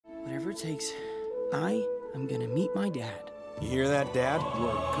Whatever it takes, I am gonna meet my dad. You hear that, Dad?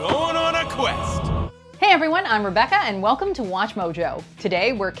 We're going on a quest! Hey everyone, I'm Rebecca and welcome to Watch Mojo.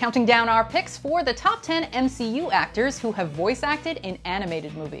 Today we're counting down our picks for the top 10 MCU actors who have voice acted in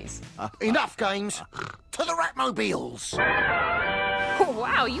animated movies. Enough games! To the Ratmobiles! Oh,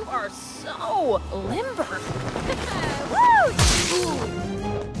 wow, you are so limber.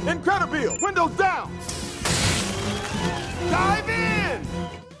 Woo! Incredible! Windows down! Dive in!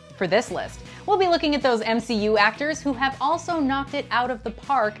 For this list, we'll be looking at those MCU actors who have also knocked it out of the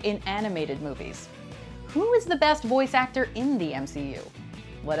park in animated movies. Who is the best voice actor in the MCU?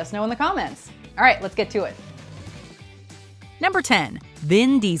 Let us know in the comments. All right, let's get to it. Number 10,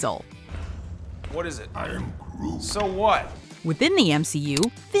 Vin Diesel. What is it? I am Groot. So what? Within the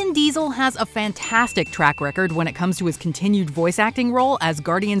MCU, Vin Diesel has a fantastic track record when it comes to his continued voice acting role as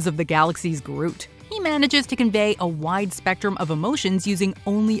Guardians of the Galaxy's Groot. He manages to convey a wide spectrum of emotions using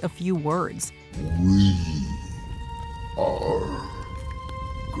only a few words. We are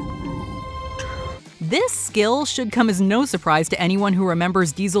Groot. This skill should come as no surprise to anyone who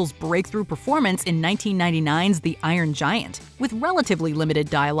remembers Diesel's breakthrough performance in 1999's The Iron Giant. With relatively limited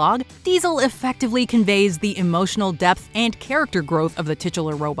dialogue, Diesel effectively conveys the emotional depth and character growth of the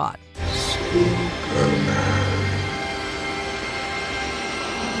titular robot.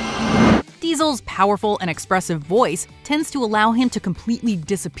 Diesel's powerful and expressive voice tends to allow him to completely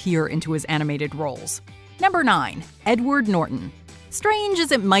disappear into his animated roles. Number 9, Edward Norton. Strange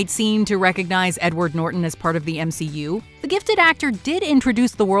as it might seem to recognize Edward Norton as part of the MCU, the gifted actor did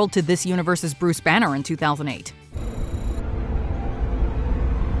introduce the world to this universe's Bruce Banner in 2008.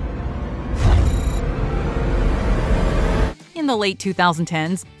 In the late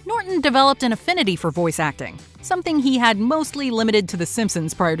 2010s, Norton developed an affinity for voice acting, something he had mostly limited to The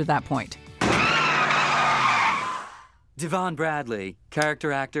Simpsons prior to that point. Devon Bradley,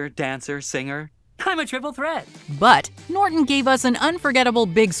 character actor, dancer, singer. I'm a triple threat. But Norton gave us an unforgettable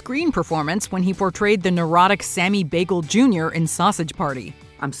big screen performance when he portrayed the neurotic Sammy Bagel Jr. in Sausage Party.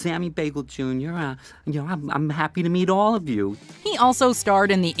 I'm Sammy Bagel Jr. I'm happy to meet all of you. He also starred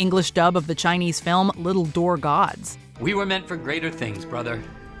in the English dub of the Chinese film Little Door Gods. We were meant for greater things, brother.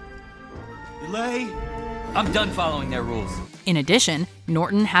 Delay? I'm done following their rules. In addition,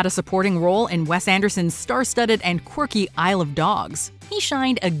 Norton had a supporting role in Wes Anderson's star-studded and quirky Isle of Dogs. He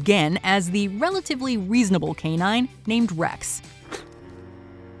shined again as the relatively reasonable canine named Rex.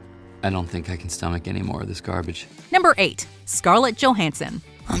 I don't think I can stomach any more of this garbage. Number 8, Scarlett Johansson.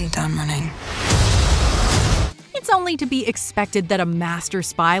 I'm done running. It's only to be expected that a master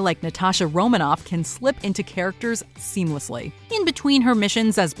spy like Natasha Romanoff can slip into characters seamlessly. In between her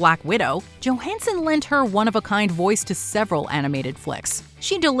missions as Black Widow, Johansson lent her one-of-a-kind voice to several animated flicks.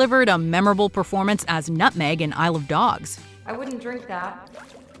 She delivered a memorable performance as Nutmeg in Isle of Dogs. I wouldn't drink that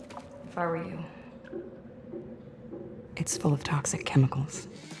if I were you. It's full of toxic chemicals.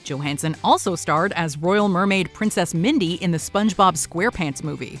 Johansson also starred as Royal Mermaid Princess Mindy in the SpongeBob SquarePants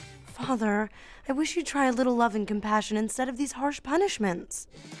movie. Father, I wish you'd try a little love and compassion instead of these harsh punishments.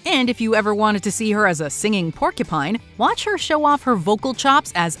 And if you ever wanted to see her as a singing porcupine, watch her show off her vocal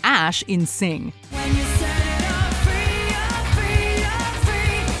chops as Ash in Sing.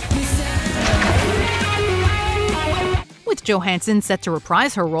 With Johansson set to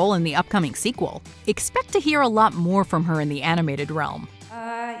reprise her role in the upcoming sequel, expect to hear a lot more from her in the animated realm.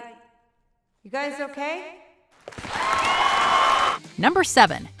 You guys okay? Number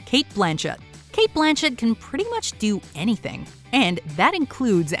 7, Cate Blanchett. Cate Blanchett can pretty much do anything, and that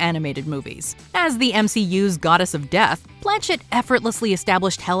includes animated movies. As the MCU's goddess of death, Blanchett effortlessly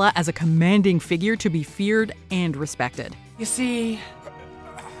established Hela as a commanding figure to be feared and respected. You see,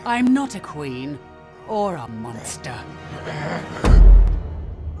 I'm not a queen or a monster.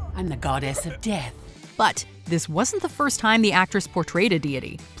 I'm the goddess of death. But this wasn't the first time the actress portrayed a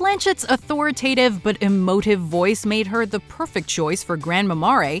deity. Blanchett's authoritative but emotive voice made her the perfect choice for Grandma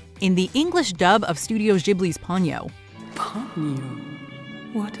Mare in the English dub of Studio Ghibli's Ponyo.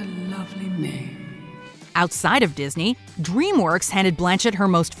 Ponyo. What a lovely name. Outside of Disney, DreamWorks handed Blanchett her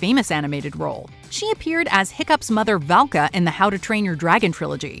most famous animated role. She appeared as Hiccup's mother Valka in the How to Train Your Dragon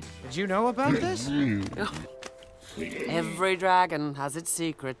trilogy. Did you know about this? Every dragon has its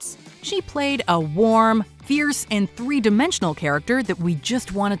secrets. She played a warm, fierce, and three-dimensional character that we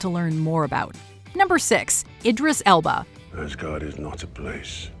just wanted to learn more about. Number 6, Idris Elba. Asgard is not a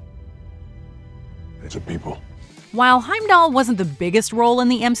place. It's a people. While Heimdall wasn't the biggest role in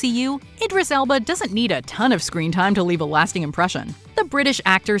the MCU, Idris Elba doesn't need a ton of screen time to leave a lasting impression. The British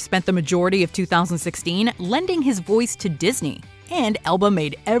actor spent the majority of 2016 lending his voice to Disney, and Elba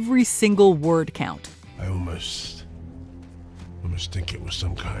made every single word count. I almost must think it was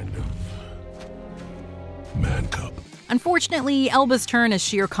some kind of man cub. Unfortunately, Elba's turn as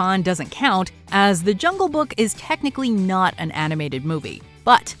Shere Khan doesn't count, as The Jungle Book is technically not an animated movie.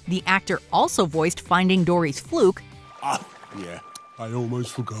 But the actor also voiced Finding Dory's Fluke, Yeah, I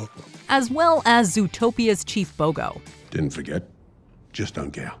almost forgot. as well as Zootopia's Chief Bogo. Didn't forget, just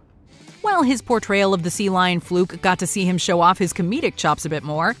don't care. While his portrayal of the sea lion Fluke got to see him show off his comedic chops a bit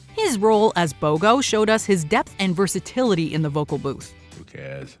more, his role as Bogo showed us his depth and versatility in the vocal booth. Who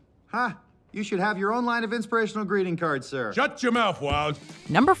cares? Huh. You should have your own line of inspirational greeting cards, sir. Shut your mouth, Wild.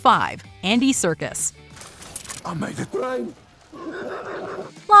 Number 5. Andy Serkis. I made it rain.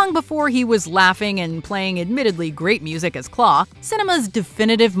 Long before he was laughing and playing admittedly great music as Claw, cinema's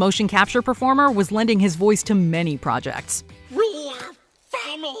definitive motion capture performer was lending his voice to many projects. We are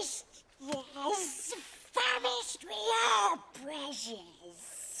famished. Yes, famished we are,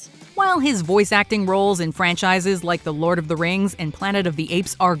 precious. While his voice acting roles in franchises like The Lord of the Rings and Planet of the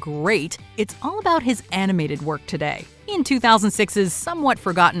Apes are great, it's all about his animated work today. In 2006's somewhat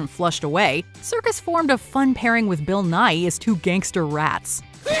forgotten Flushed Away, Serkis formed a fun pairing with Bill Nighy as two gangster rats.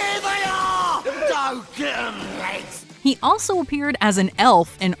 Here they are! Don't get 'em, mates! He also appeared as an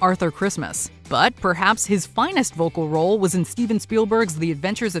elf in Arthur Christmas, but perhaps his finest vocal role was in Steven Spielberg's The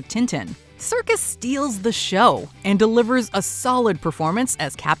Adventures of Tintin. Serkis steals the show and delivers a solid performance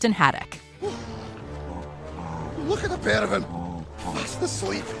as Captain Haddock. Look at the pair of them, fast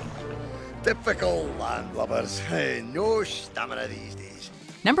asleep. Typical landlubbers. Hey, no stamina these days.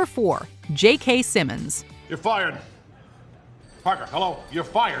 Number 4. J.K. Simmons. You're fired. Parker, hello. You're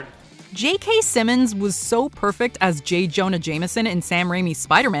fired. J.K. Simmons was so perfect as J. Jonah Jameson in Sam Raimi's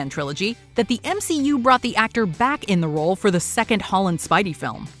Spider-Man trilogy that the MCU brought the actor back in the role for the second Holland Spidey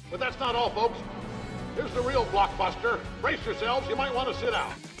film. But that's not all, folks. Here's the real blockbuster. Brace yourselves, you might want to sit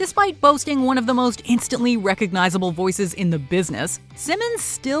down. Despite boasting one of the most instantly recognizable voices in the business, Simmons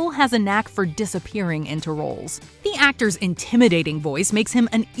still has a knack for disappearing into roles. The actor's intimidating voice makes him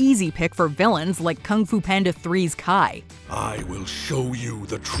an easy pick for villains like Kung Fu Panda 3's Kai. I will show you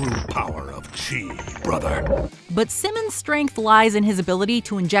the true power of Chi, brother. But Simmons' strength lies in his ability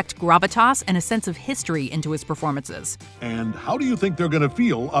to inject gravitas and a sense of history into his performances. And how do you think they're gonna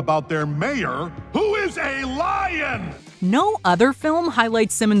feel about their mayor, who is a lion? No other film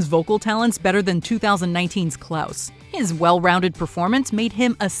highlights Simmons' vocal talents better than 2019's Klaus. His well-rounded performance made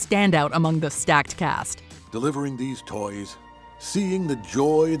him a standout among the stacked cast. Delivering these toys, seeing the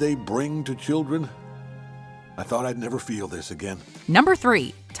joy they bring to children, I thought I'd never feel this again. Number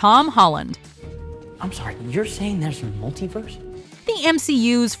 3. Tom Holland. I'm sorry, you're saying there's a multiverse? The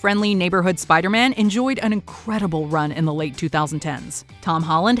MCU's friendly neighborhood Spider-Man enjoyed an incredible run in the late 2010s. Tom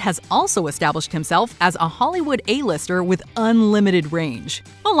Holland has also established himself as a Hollywood A-lister with unlimited range.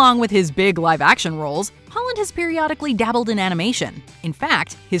 Along with his big live-action roles, Holland has periodically dabbled in animation. In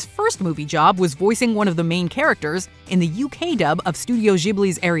fact, his first movie job was voicing one of the main characters in the UK dub of Studio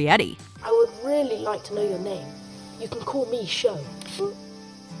Ghibli's Arrietty. I would really like to know your name. You can call me Sho.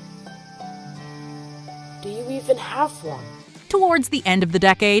 Do you even have one? Towards the end of the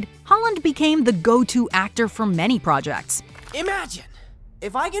decade, Holland became the go-to actor for many projects. Imagine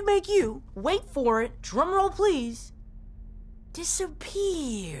if I could make you, wait for it, drumroll please,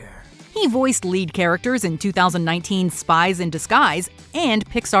 disappear. He voiced lead characters in 2019's Spies in Disguise and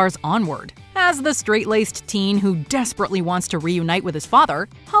Pixar's Onward. As the straight-laced teen who desperately wants to reunite with his father,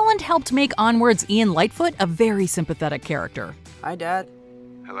 Holland helped make Onward's Ian Lightfoot a very sympathetic character. Hi, Dad.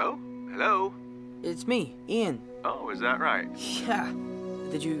 Hello? Hello? It's me, Ian. Oh, is that right? Yeah.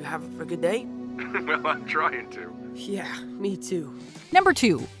 Did you have a good day? Well, I'm trying to. Yeah, me too. Number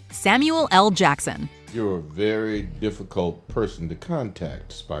 2. Samuel L. Jackson. You're a very difficult person to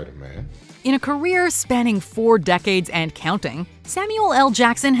contact, Spider-Man. In a career spanning 4 decades and counting, Samuel L.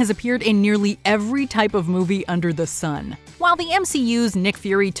 Jackson has appeared in nearly every type of movie under the sun. While the MCU's Nick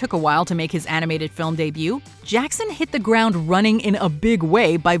Fury took a while to make his animated film debut, Jackson hit the ground running in a big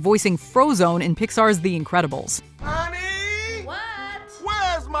way by voicing Frozone in Pixar's The Incredibles. Honey! What?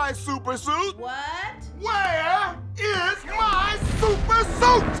 Where's my super suit? What? Where is my super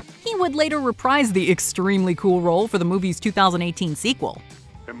suit? He would later reprise the extremely cool role for the movie's 2018 sequel.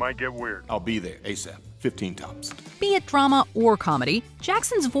 It might get weird. I'll be there ASAP. 15 tops. Be it drama or comedy,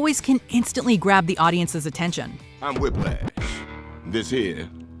 Jackson's voice can instantly grab the audience's attention. I'm Whiplash. This here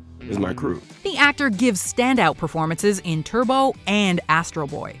is my crew. The actor gives standout performances in Turbo and Astro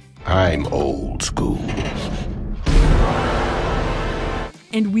Boy. I'm old school.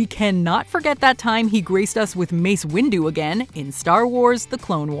 And we cannot forget that time he graced us with Mace Windu again in Star Wars: The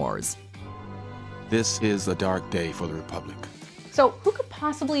Clone Wars. This is a dark day for the Republic. So So who could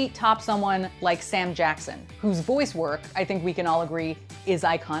possibly top someone like Sam Jackson, whose voice work, I think we can all agree, is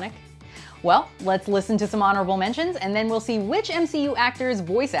iconic? Well, let's listen to some honorable mentions, and then we'll see which MCU actor's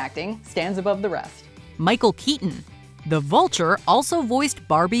voice acting stands above the rest. Michael Keaton. The Vulture also voiced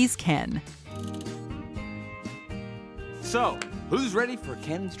Barbie's Ken. So, who's ready for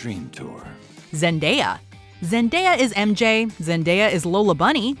Ken's dream tour? Zendaya. Zendaya is MJ, Zendaya is Lola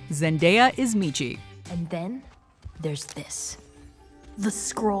Bunny, Zendaya is Michi. And then there's this. The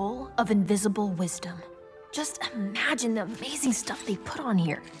Scroll of Invisible Wisdom. Just imagine the amazing stuff they put on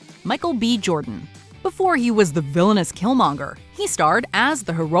here. Michael B. Jordan. Before he was the villainous Killmonger, he starred as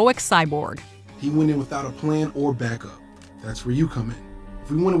the heroic Cyborg. He went in without a plan or backup. That's where you come in. If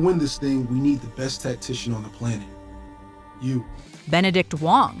we want to win this thing, we need the best tactician on the planet. You. Benedict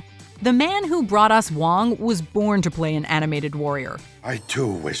Wong. The man who brought us Wong was born to play an animated warrior. I too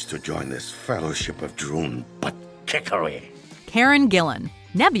wish to join this fellowship of Droon, but kickery. Karen Gillan.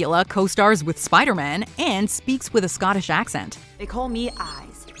 Nebula co-stars with Spider-Man and speaks with a Scottish accent. They call me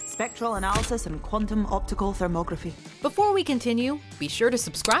EYES, Spectral Analysis and Quantum Optical Thermography. Before we continue, be sure to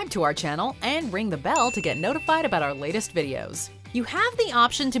subscribe to our channel and ring the bell to get notified about our latest videos. You have the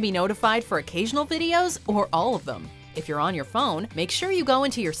option to be notified for occasional videos or all of them. If you're on your phone, make sure you go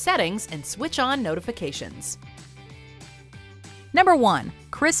into your settings and switch on notifications. Number 1.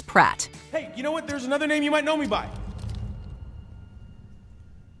 Chris Pratt. Hey, you know what? There's another name you might know me by.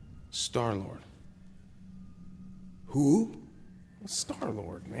 Star-Lord. Who?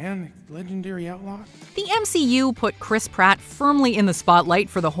 Star-Lord, man. Legendary outlaw. The MCU put Chris Pratt firmly in the spotlight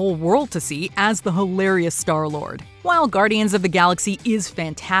for the whole world to see as the hilarious Star-Lord. While Guardians of the Galaxy is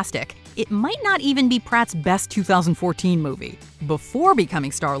fantastic, it might not even be Pratt's best 2014 movie. Before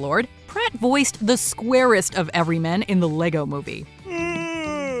becoming Star-Lord, Pratt voiced the squarest of everymen in the Lego Movie.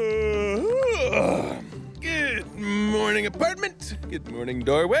 Good morning, apartment. Good morning,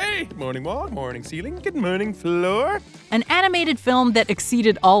 doorway. Morning wall. Morning ceiling. Good morning, floor. An animated film that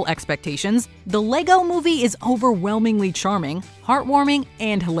exceeded all expectations, the Lego Movie is overwhelmingly charming, heartwarming,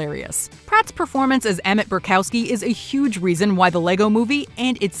 and hilarious. Pratt's performance as Emmett Burkowski is a huge reason why the Lego Movie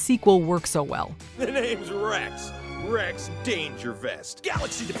and its sequel work so well. The name's Rex. Rex Danger Vest.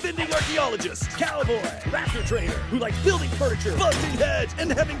 Galaxy defending archaeologist. Cowboy. Raptor trainer who likes building furniture, busting heads,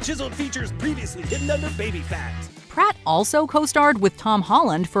 and having chiseled features previously hidden under baby fat. Pratt also co-starred with Tom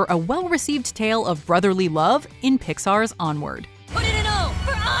Holland for a well-received tale of brotherly love in Pixar's Onward. Put in an O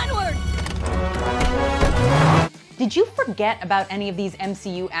for Onward! Did you forget about any of these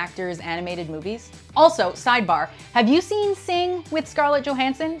MCU actors' animated movies? Also, sidebar, have you seen Sing with Scarlett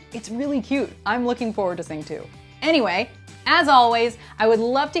Johansson? It's really cute. I'm looking forward to Sing too. Anyway, as always, I would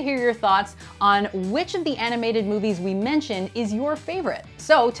love to hear your thoughts on which of the animated movies we mentioned is your favorite.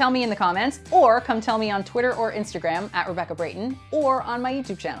 So tell me in the comments, or come tell me on Twitter or Instagram @Rebecca Brayton, or on my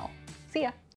YouTube channel. See ya.